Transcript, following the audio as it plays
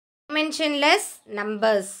Dimensionless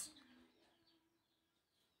numbers.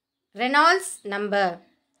 Reynolds number.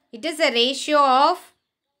 It is a ratio of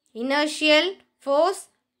inertial force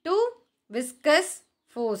to viscous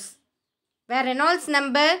force, where Reynolds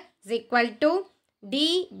number is equal to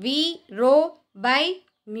dV rho by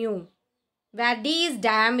mu, where d is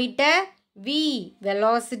diameter, v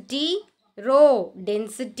velocity, rho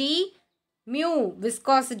density, mu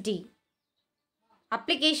viscosity.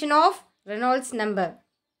 Application of Reynolds number.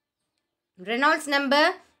 Reynolds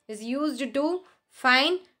number is used to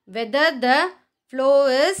find whether the flow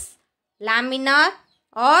is laminar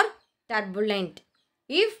or turbulent.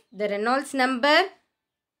 If the Reynolds number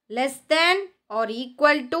less than or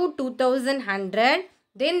equal to 2100,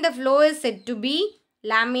 then the flow is said to be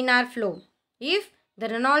laminar flow. If the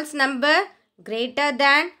Reynolds number greater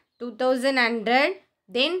than 2100,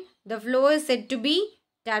 then the flow is said to be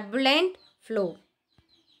turbulent flow.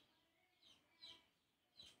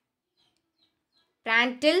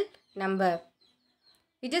 PRANDTL number.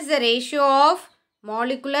 It is the ratio of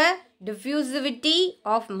molecular diffusivity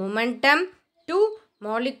of momentum to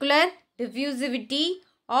molecular diffusivity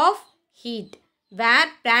of heat, where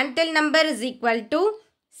PRANDTL number is equal to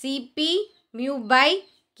Cp mu by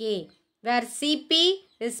K, where Cp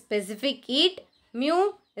is specific heat,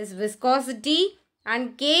 mu is viscosity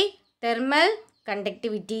and K thermal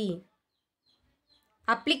conductivity.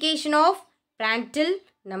 Application of PRANDTL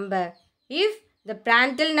number. If the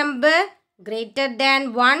PRANDTL number greater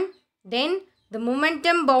than 1, then the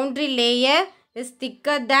momentum boundary layer is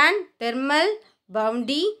thicker than thermal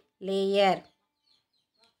boundary layer.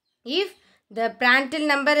 If the PRANDTL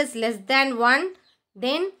number is less than 1,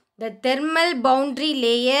 then the thermal boundary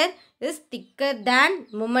layer is thicker than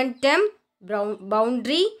momentum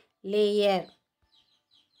boundary layer.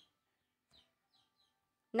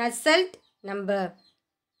 Nusselt number.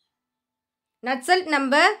 Nusselt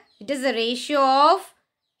number, it is a ratio of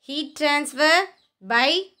heat transfer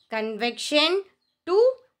by convection to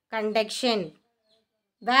conduction,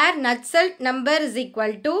 where Nusselt number is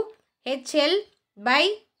equal to HL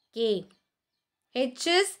by K. H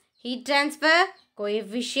is heat transfer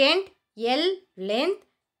coefficient, L length,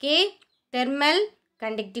 K thermal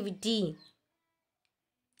conductivity.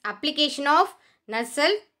 Application of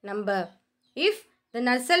Nusselt number. If the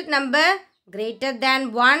Nusselt number greater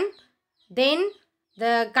than 1, then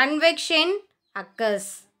the convection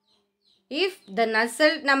occurs. If the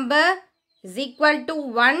Nusselt number is equal to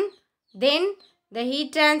 1, then the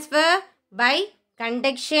heat transfer by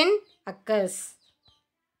conduction occurs.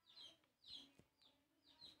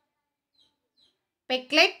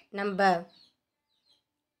 Peclet number.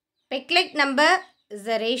 Peclet number is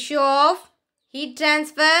the ratio of heat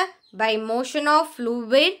transfer by motion of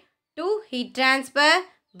fluid to heat transfer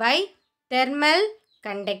by thermal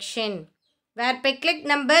conduction, where Peclet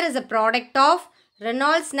number is a product of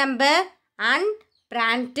Reynolds number and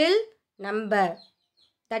PRANDTL number.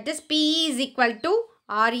 That is PE is equal to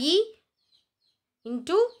RE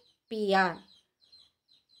into PR.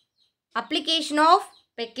 Application of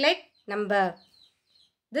Peclet number.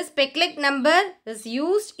 This Peclet number is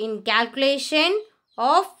used in calculation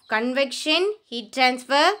of convection heat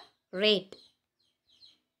transfer rate.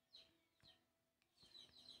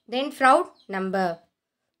 Then Froude number.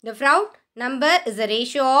 The Froude number is a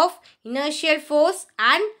ratio of inertial force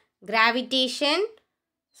and gravitational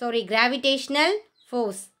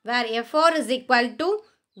force, where F4 is equal to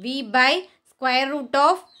V by square root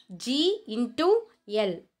of G into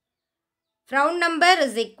L. Froude number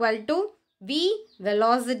is equal to V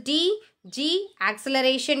velocity, G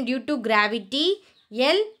acceleration due to gravity,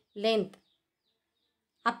 L length.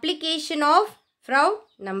 Application of Froude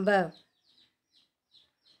number.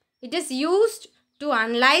 It is used to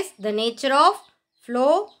analyze the nature of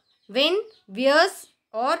flow when weirs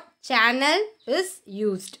or channel is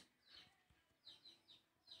used.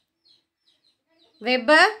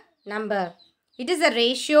 Weber number. It is a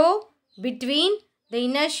ratio between the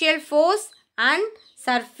inertial force and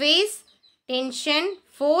surface tension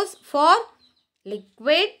force for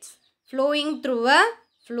liquids flowing through a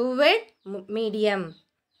fluid medium.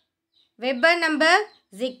 Weber number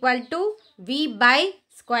is equal to V by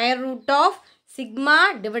square root of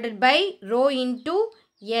sigma divided by rho into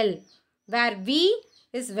L, where V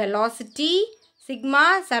is velocity,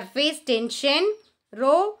 sigma surface tension,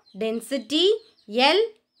 rho density, L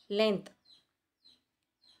length.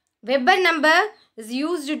 Weber number is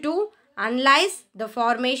used to analyze the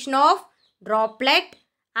formation of droplet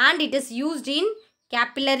and it is used in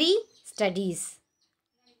capillary studies.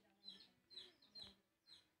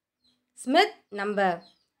 Smith number.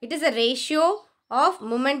 It is a ratio of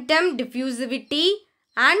momentum diffusivity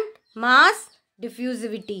and mass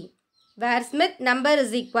diffusivity, where Smith number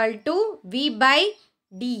is equal to V by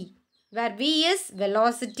D, where V is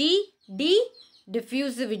velocity, D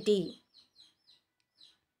diffusivity.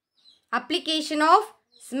 Application of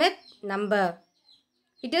Smith number.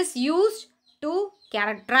 It is used to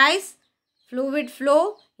characterize fluid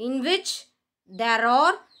flow in which there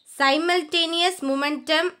are simultaneous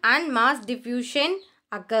momentum and mass diffusion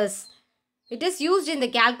occurs. It is used in the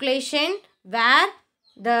calculation where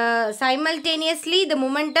simultaneously the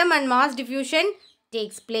momentum and mass diffusion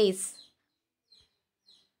takes place.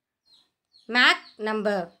 Mach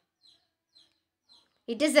number.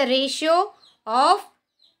 It is a ratio of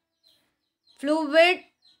fluid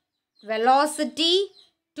velocity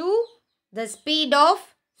to the speed of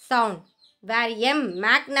sound, where m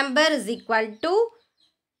Mach number is equal to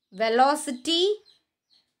velocity,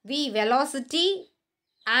 v velocity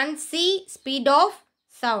and c speed of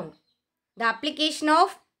sound. The application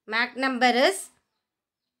of Mach number is,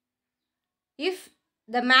 if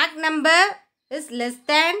the Mach number is less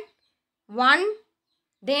than 1,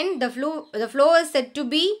 then the flow is said to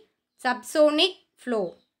be subsonic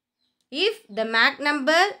flow. If the Mach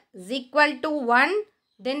number is equal to 1,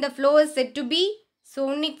 then the flow is said to be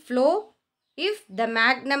sonic flow. If the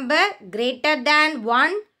Mach number greater than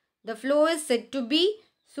 1, the flow is said to be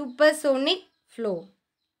supersonic flow.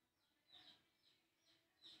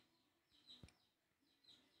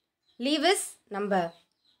 Lewis number.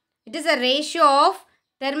 It is a ratio of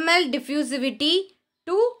thermal diffusivity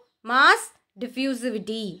to mass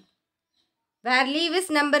diffusivity, where Lewis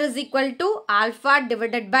number is equal to alpha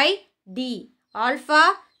divided by D.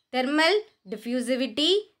 Alpha thermal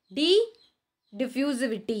diffusivity, D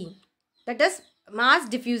diffusivity, that is mass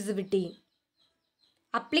diffusivity.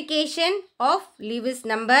 Application of Lewis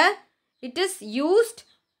number. It is used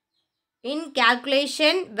in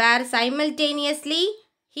calculation where simultaneously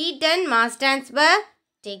heat and mass transfer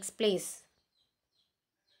takes place.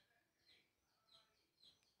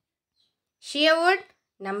 Sherwood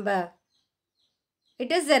number.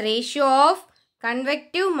 It is the ratio of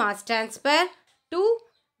convective mass transfer to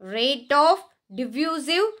rate of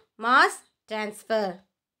diffusive mass transfer.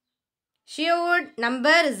 Sherwood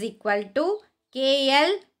number is equal to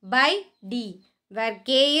KL by D, where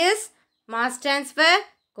K is mass transfer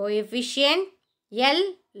coefficient,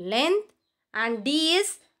 L length and D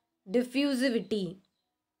is diffusivity.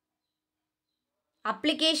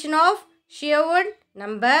 Application of Sherwood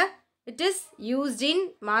number. It is used in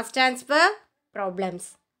mass transfer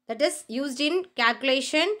problems, that is used in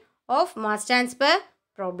calculation of mass transfer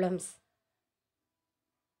problems.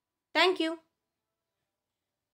 Thank you.